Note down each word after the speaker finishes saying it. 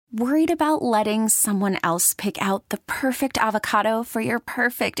Worried about letting someone else pick out the perfect avocado for your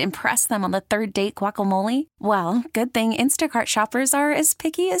perfect impress them on the third date guacamole? Well, good thing Instacart shoppers are as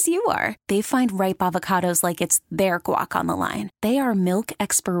picky as you are. They find ripe avocados like it's their guac on the line. They are milk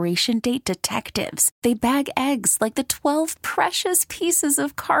expiration date detectives. They bag eggs like the 12 precious pieces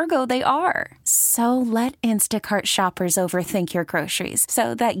of cargo they are. So let Instacart shoppers overthink your groceries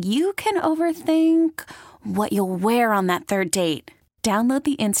so that you can overthink what you'll wear on that third date. Download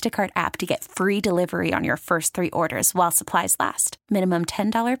the Instacart app to get free delivery on your first 3 orders while supplies last. Minimum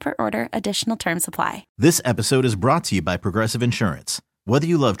 $10 per order. Additional terms apply. This episode is brought to you by Progressive Insurance. Whether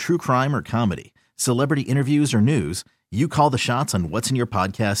you love true crime or comedy, celebrity interviews or news, you call the shots on what's in your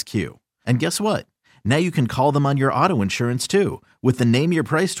podcast queue. And guess what? Now you can call them on your auto insurance too with the Name Your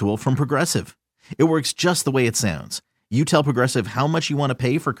Price tool from Progressive. It works just the way it sounds. You tell Progressive how much you want to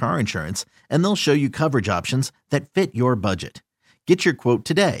pay for car insurance, and they'll show you coverage options that fit your budget. Get your quote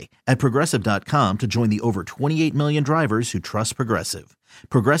today at Progressive.com to join the over 28 million drivers who trust Progressive.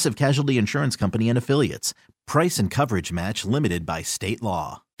 Progressive Casualty Insurance Company and Affiliates. Price and coverage match limited by state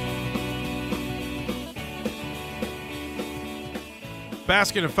law.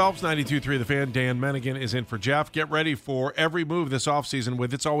 Baskin and Phelps, 92.3 The Fan. Dan Mennigan is in for Jeff. Get ready for every move this offseason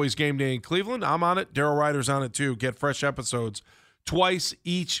with It's Always Game Day in Cleveland. I'm on it. Daryl Ryder's on it too. Get fresh episodes twice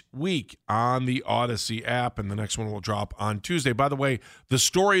each week on the Odyssey app, and the next one will drop on Tuesday. By the way, the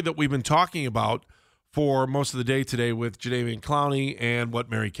story that we've been talking about for most of the day today with Jadeveon Clowney and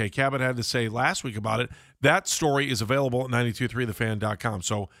what Mary Kay Cabot had to say last week about it, that story is available at 923thefan.com.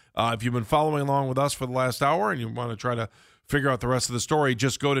 So if you've been following along with us for the last hour and you want to try to figure out the rest of the story,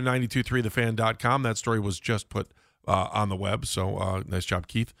 just go to 923thefan.com. That story was just put on the web, so nice job,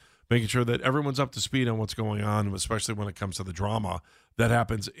 Keith. Making sure that everyone's up to speed on what's going on, especially when it comes to the drama that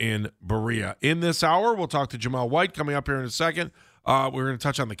happens in Berea. In this hour, we'll talk to Jamel White coming up here in a second. We're going to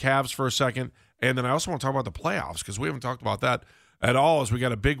touch on the Cavs for a second. And then I also want to talk about the playoffs because we haven't talked about that at all, as we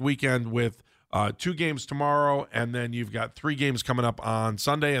got a big weekend with 2 games tomorrow, and then you've got 3 games coming up on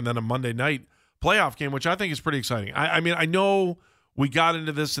Sunday, and then a Monday night playoff game, which I think is pretty exciting. I mean, I know we got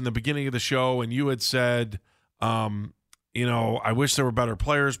into this in the beginning of the show, and you had said you know, I wish there were better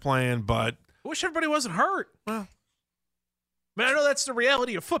players playing, but I wish everybody wasn't hurt. Well, I mean, I know that's the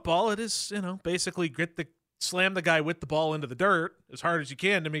reality of football. It is, you know, basically slam the guy with the ball into the dirt as hard as you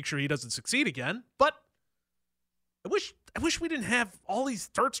can to make sure he doesn't succeed again. But I wish we didn't have all these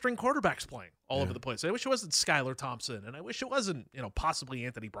third-string quarterbacks playing all over the place. I wish it wasn't Skylar Thompson, and I wish it wasn't, you know, possibly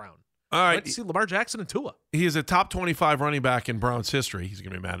Anthony Brown. All right, I'd like to see Lamar Jackson and Tua. He is a top 25 running back in Browns history. He's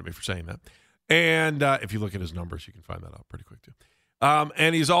going to be mad at me for saying that. And if you look at his numbers, you can find that out pretty quick, too.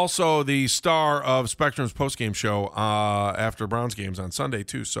 And he's also the star of Spectrum's postgame show after Browns games on Sunday,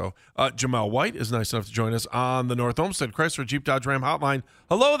 too. So Jamel White is nice enough to join us on the North Olmsted Chrysler Jeep Dodge Ram hotline.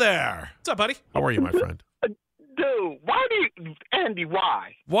 Hello there. What's up, buddy? How are you, my friend? Dude, Andy,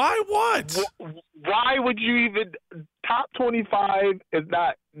 why? Why what? Why would you even – top 25 is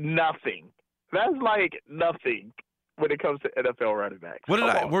not nothing. That's like nothing when it comes to NFL running backs.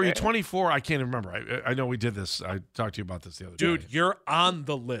 Were you 24? I can't remember. I know we did this. I talked to you about this the other day. Dude, you're on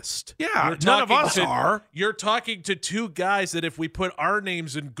the list. Yeah, none of us are. You're talking to 2 guys that if we put our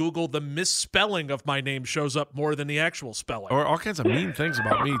names in Google, the misspelling of my name shows up more than the actual spelling. Or all kinds of mean things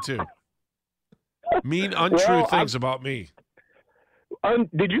about me, too. Mean, untrue things about me.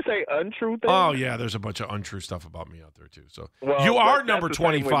 Did you say untrue things? Oh, yeah, there's a bunch of untrue stuff about me out there, too. So you are number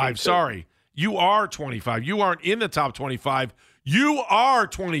 25. Sorry. You are 25. You aren't in the top 25. You are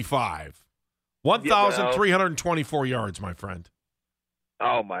 25. 1,324 yards, my friend.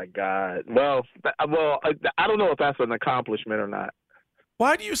 Oh, my God. Well, I don't know if that's an accomplishment or not.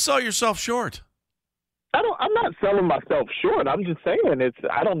 Why do you sell yourself short? I'm not selling myself short. I'm just saying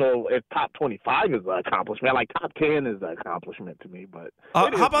I don't know if top 25 is an accomplishment. Like top 10 is an accomplishment to me. But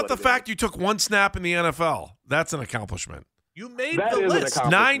how about the fact you took 1 snap in the NFL? That's an accomplishment. You made that the list.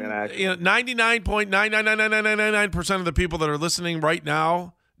 99.9999999% of the people that are listening right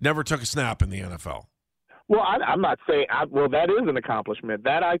now never took a snap in the NFL. Well, I'm not saying. That is an accomplishment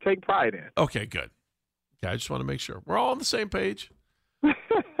that I take pride in. Okay, good. Okay, I just want to make sure we're all on the same page.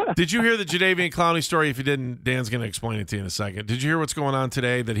 Did you hear the Jadeveon Clowney story? If you didn't, Dan's going to explain it to you in a second. Did you hear what's going on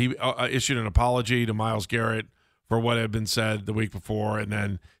today? That he issued an apology to Myles Garrett for what had been said the week before, and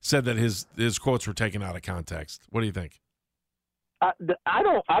then said that his quotes were taken out of context. What do you think? I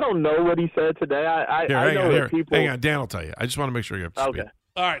don't know what he said today. Hang on, Dan will tell you. I just want to make sure you're up to speed.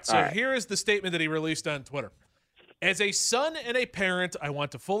 All right, so here is the statement that he released on Twitter. As a son and a parent, I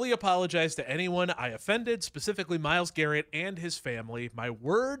want to fully apologize to anyone I offended, specifically Myles Garrett and his family. My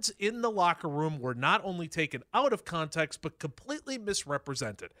words in the locker room were not only taken out of context, but completely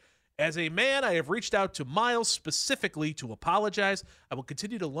misrepresented. As a man, I have reached out to Myles specifically to apologize. I will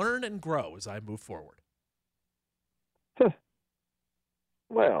continue to learn and grow as I move forward.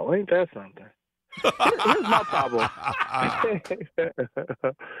 Well, ain't that something? Here's my problem.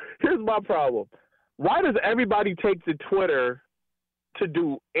 Here's my problem. Why does everybody take to Twitter to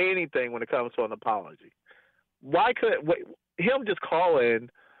do anything when it comes to an apology? Why could him just calling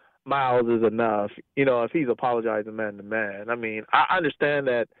Myles is enough, if he's apologizing man to man? I mean, I understand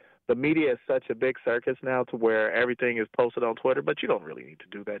that the media is such a big circus now to where everything is posted on Twitter, but you don't really need to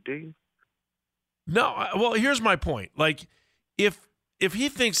do that, do you? No. Well, here's my point. Like, if he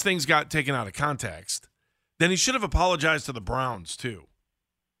thinks things got taken out of context, then he should have apologized to the Browns too,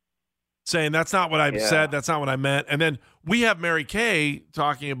 saying that's not what I said, that's not what I meant. And then we have Mary Kay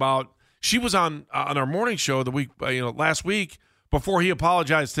talking about, she was on our morning show the week, last week before he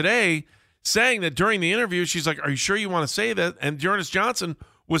apologized today, saying that during the interview, she's like, "Are you sure you want to say that?" And Dearness Johnson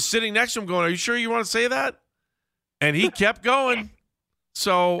was sitting next to him going, "Are you sure you want to say that?" And he kept going.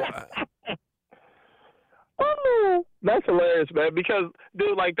 So. Oh, that's hilarious, man, because,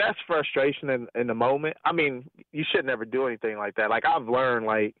 dude, like, that's frustration in the moment. I mean, you should never do anything like that. Like, I've learned,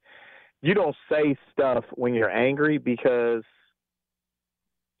 like, you don't say stuff when you're angry because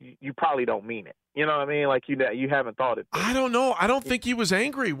you probably don't mean it. You know what I mean? Like, you haven't thought it through. I don't know. I don't think he was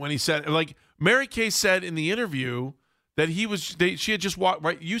angry when he said, like, Mary Kay said in the interview that she had just walked,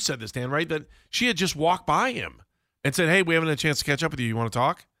 right? You said this, Dan, right? That she had just walked by him and said, "Hey, we haven't had a chance to catch up with you. You want to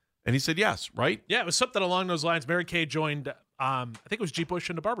talk?" And he said yes, right? Yeah, it was something along those lines. Mary Kay joined, I think it was G. Bush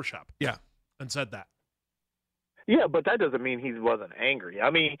in the barbershop. Yeah. And said that. Yeah, but that doesn't mean he wasn't angry.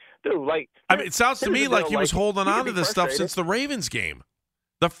 I mean, dude, like... it sounds to me like he was holding on to this stuff since the Ravens game.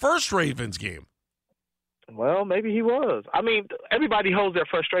 The first Ravens game. Well, maybe he was. I mean, everybody holds their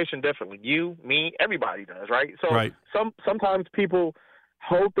frustration differently. You, me, everybody does, right? So right. Sometimes people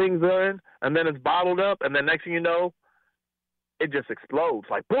hold things in, and then it's bottled up, and then next thing you know, it just explodes,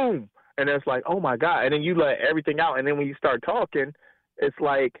 like boom, and it's like, oh my God, and then you let everything out, and then when you start talking, it's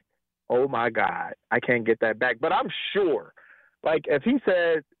like, oh my God, I can't get that back. But I'm sure, like, if he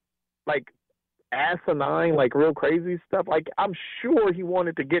said, like, asinine, like real crazy stuff, like, I'm sure he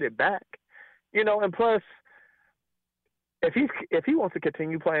wanted to get it back, and plus, if he wants to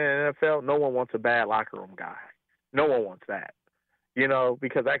continue playing in the NFL, no one wants a bad locker room guy. No one wants that,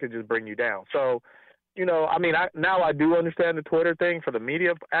 because that could just bring you down. So, I mean, I do understand the Twitter thing for the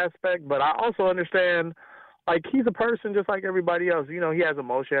media aspect, but I also understand, like, he's a person just like everybody else. He has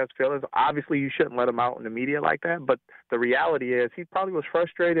emotions, he has feelings. Obviously, you shouldn't let him out in the media like that, but the reality is he probably was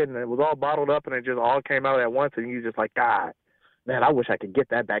frustrated and it was all bottled up and it just all came out at once and he's just like, God, man, I wish I could get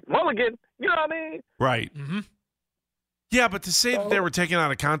that back. Mulligan, you know what I mean? Right. Mm-hmm. Yeah, but to say that they were taken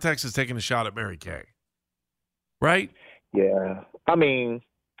out of context is taking a shot at Mary Kay. Right? Yeah. I mean,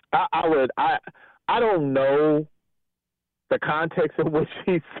 I don't know the context in which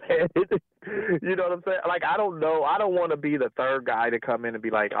he said it. You know what I'm saying? Like, I don't know. I don't want to be the third guy to come in and be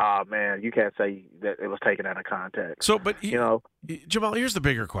like, oh, man, you can't say that it was taken out of context. So, but, Jamal, here's the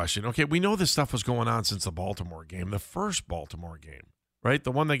bigger question. Okay, we know this stuff was going on since the Baltimore game, the first Baltimore game, right?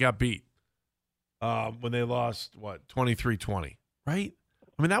 The one they got beat when they lost, 23-20, right?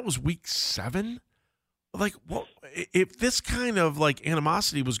 I mean, that was week 7. Like, well, if this kind of, like,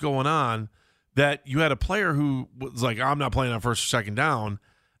 animosity was going on, that you had a player who was like, I'm not playing on first or second down,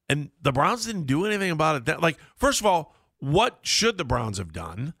 and the Browns didn't do anything about it. That, like, first of all, what should the Browns have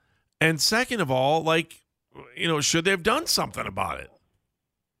done? And second of all, like, should they have done something about it?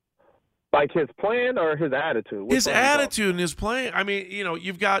 Like his plan or his attitude? His attitude and his plan. I mean,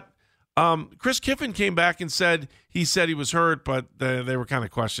 you've got Chris Kiffin came back and said he was hurt, but they were kind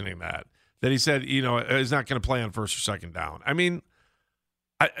of questioning that. That he said, he's not going to play on first or second down. I mean,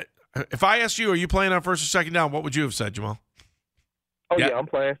 if I asked you, are you playing on first or second down, what would you have said, Jamal? Oh, yeah, I'm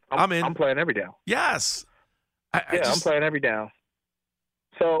playing. I'm in. I'm playing every down. Yes. I'm playing every down.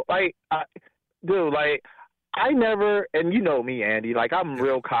 So, like, I never, and you know me, Andy, like, I'm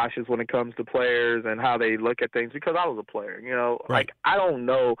real cautious when it comes to players and how they look at things because I was a player, Right. Like, I don't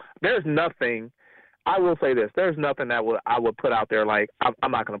know. There's nothing, I will say this, there's nothing that I would put out there like,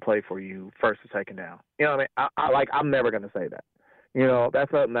 I'm not going to play for you first or second down. You know what I mean? I'm never going to say that. That's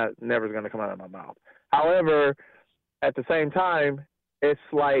something that never is going to come out of my mouth. However, at the same time, it's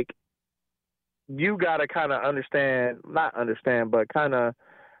like you got to kind of not understand, but kind of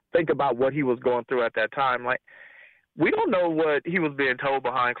think about what he was going through at that time. Like, we don't know what he was being told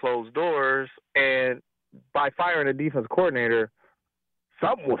behind closed doors, and by firing a defense coordinator,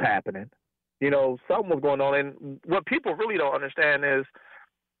 something was happening. Something was going on. And what people really don't understand is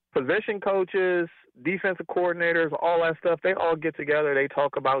position coaches, defensive coordinators, all that stuff, they all get together. They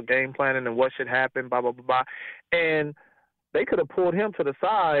talk about game planning and what should happen, blah, blah, blah, blah. And they could have pulled him to the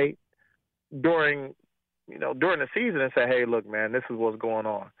side during the season and said, hey, look, man, this is what's going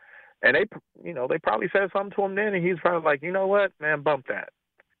on. And they probably said something to him then, and he's probably like, you know what, man, bump that.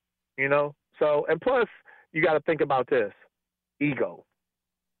 So, and plus, you got to think about this, ego.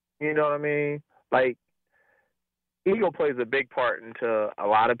 You know what I mean? Like, ego plays a big part into a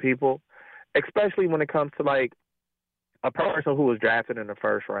lot of people, especially when it comes to, like, a person who was drafted in the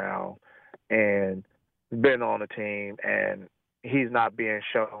first round and been on the team, and he's not being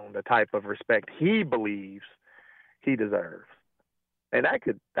shown the type of respect he believes he deserves. And that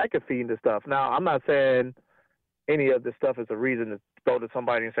could feed into stuff. Now, I'm not saying any of this stuff is a reason to go to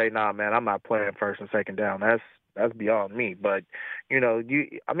somebody and say, nah, man, I'm not playing first and second down. That's beyond me. But, he's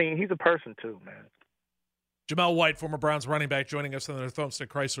a person too, man. Jamel White, former Browns running back, joining us on the Northumsted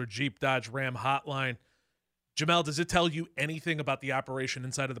Chrysler Jeep Dodge Ram hotline. Jamel, does it tell you anything about the operation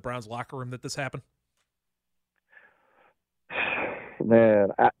inside of the Browns locker room that this happened? Man,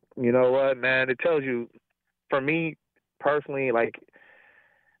 you know what, man? It tells you, for me personally, like,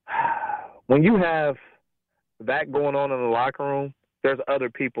 when you have that going on in the locker room, there's other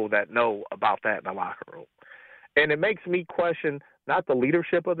people that know about that in the locker room. And it makes me question not the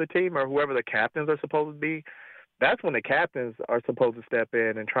leadership of the team or whoever the captains are supposed to be. That's when the captains are supposed to step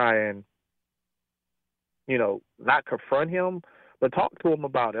in and try and, not confront him, but talk to him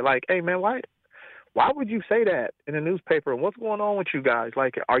about it. Like, hey, man, why would you say that in the newspaper? And what's going on with you guys?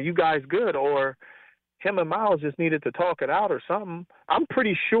 Like, are you guys good? Or him and Miles just needed to talk it out or something. I'm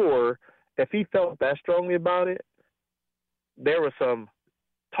pretty sure if he felt that strongly about it, there was some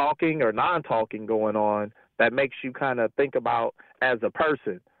talking or non-talking going on that makes you kind of think about as a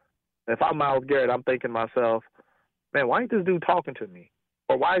person. If I'm Myles Garrett, I'm thinking to myself, man, why ain't this dude talking to me?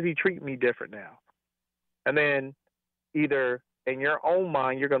 Or why is he treating me different now? And then either in your own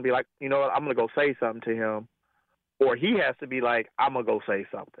mind, you're going to be like, you know what, I'm going to go say something to him. Or he has to be like, I'm going to go say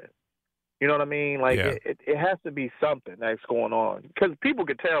something. You know what I mean? Like, yeah. it has to be something that's going on. Because people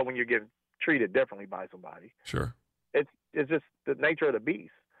can tell when you're getting treated differently by somebody. Sure. It's just the nature of the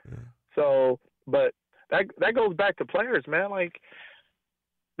beast. Yeah. So, but that goes back to players, man. Like,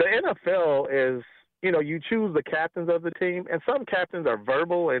 the NFL is, you choose the captains of the team, and some captains are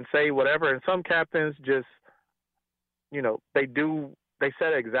verbal and say whatever, and some captains just, they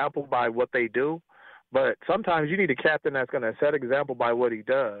set an example by what they do. But sometimes you need a captain that's going to set an example by what he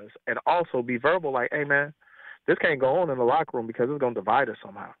does and also be verbal, like, hey, man, this can't go on in the locker room because it's going to divide us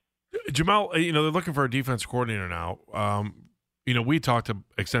somehow. Jamel, they're looking for a defense coordinator now. We talked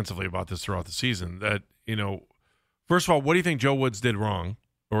extensively about this throughout the season that, first of all, what do you think Joe Woods did wrong,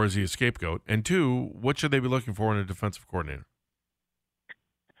 or is he a scapegoat? And two, what should they be looking for in a defensive coordinator?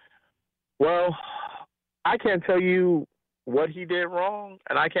 Well, I can't tell you what he did wrong,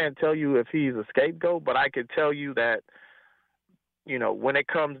 and I can't tell you if he's a scapegoat, but I could tell you that, when it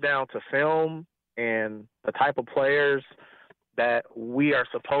comes down to film and the type of players that we are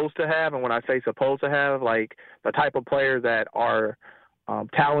supposed to have, and when I say supposed to have, like the type of players that are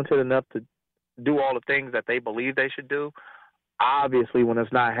talented enough to do all the things that they believe they should do, obviously when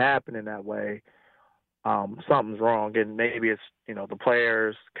it's not happening that way, something's wrong, and maybe it's, the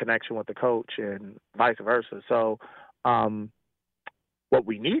player's connection with the coach and vice versa. So what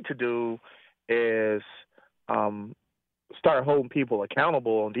we need to do is start holding people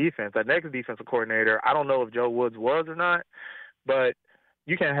accountable on defense. That next defensive coordinator, I don't know if Joe Woods was or not, but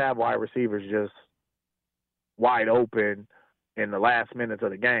you can't have wide receivers just wide open in the last minutes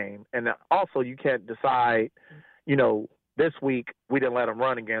of the game. And also you can't decide, this week we didn't let them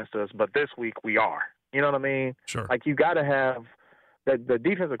run against us, but this week we are. You know what I mean? Sure. Like, you got to have the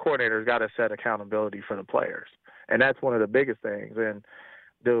defensive coordinator's got to set accountability for the players. And that's one of the biggest things. And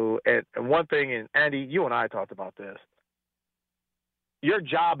one thing, and Andy, you and I talked about this. Your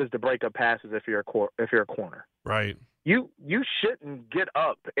job is to break up passes if you're a corner. Right. You shouldn't get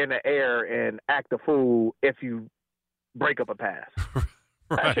up in the air and act a fool if you break up a pass.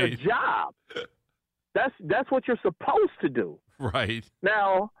 Right. That's your job. That's what you're supposed to do. Right.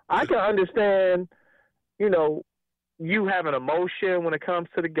 Now, I can understand, you have an emotion when it comes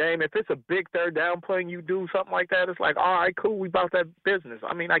to the game. If it's a big third down play and you do something like that, it's like, all right, cool, we about that business.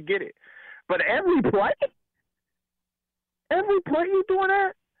 I mean, I get it. But every play you doing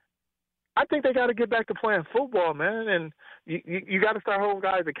that, I think they got to get back to playing football, man. And you got to start holding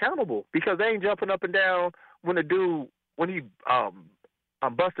guys accountable because they ain't jumping up and down when he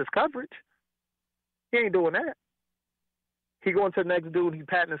bust his coverage. He ain't doing that. He going to the next dude, he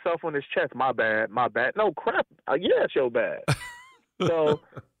patting himself on his chest. My bad. No, crap. Yeah, it's your bad. So,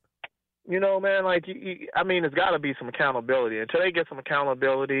 man, like, there's got to be some accountability. Until they get some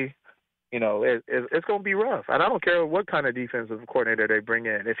accountability, it's going to be rough. And I don't care what kind of defensive coordinator they bring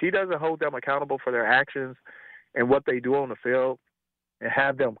in. If he doesn't hold them accountable for their actions and what they do on the field and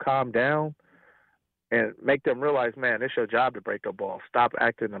have them calm down and make them realize, man, it's your job to break the ball. Stop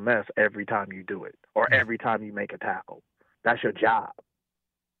acting a mess every time you do it or every time you make a tackle. That's your job.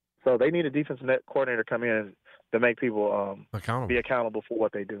 So they need a defensive coordinator come in to make people be accountable for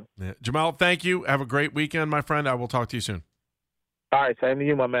what they do. Yeah. Jamal, thank you. Have a great weekend, my friend. I will talk to you soon. All right, same to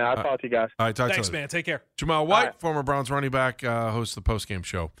you, my man. I'll talk to you guys. All right, thanks, man. Take care. Jamal White, former Browns running back, hosts the postgame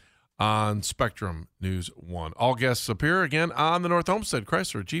show on Spectrum News 1. All guests appear again on the North Homestead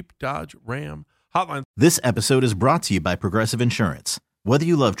Chrysler Jeep Dodge Ram hotline. This episode is brought to you by Progressive Insurance. Whether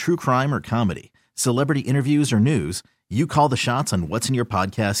you love true crime or comedy, celebrity interviews or news, you call the shots on what's in your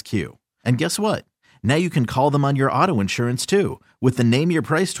podcast queue. And guess what? Now you can call them on your auto insurance too with the Name Your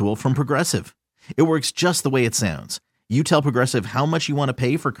Price tool from Progressive. It works just the way it sounds. You tell Progressive how much you want to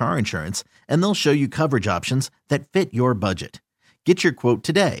pay for car insurance, and they'll show you coverage options that fit your budget. Get your quote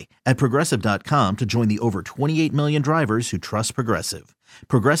today at Progressive.com to join the over 28 million drivers who trust Progressive.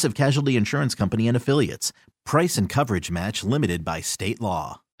 Progressive Casualty Insurance Company and Affiliates. Price and coverage match limited by state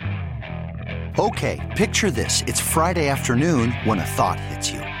law. Okay, picture this. It's Friday afternoon when a thought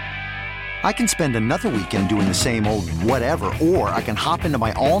hits you. I can spend another weekend doing the same old whatever, or I can hop into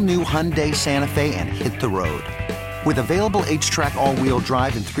my all-new Hyundai Santa Fe and hit the road. With available H-Track all-wheel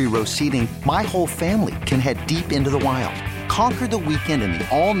drive and 3-row seating, my whole family can head deep into the wild. Conquer the weekend in the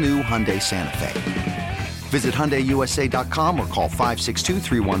all-new Hyundai Santa Fe. Visit HyundaiUSA.com or call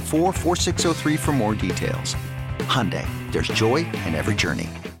 562-314-4603 for more details. Hyundai, there's joy in every journey.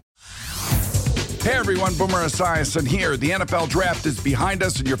 Hey everyone, Boomer Esiason here. The NFL Draft is behind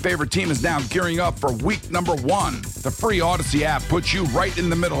us and your favorite team is now gearing up for week number 1. The free Odyssey app puts you right in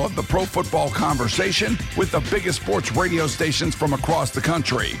the middle of the pro football conversation with the biggest sports radio stations from across the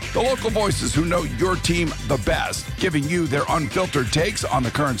country. The local voices who know your team the best, giving you their unfiltered takes on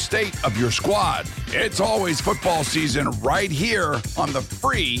the current state of your squad. It's always football season right here on the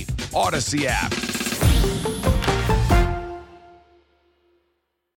free Odyssey app.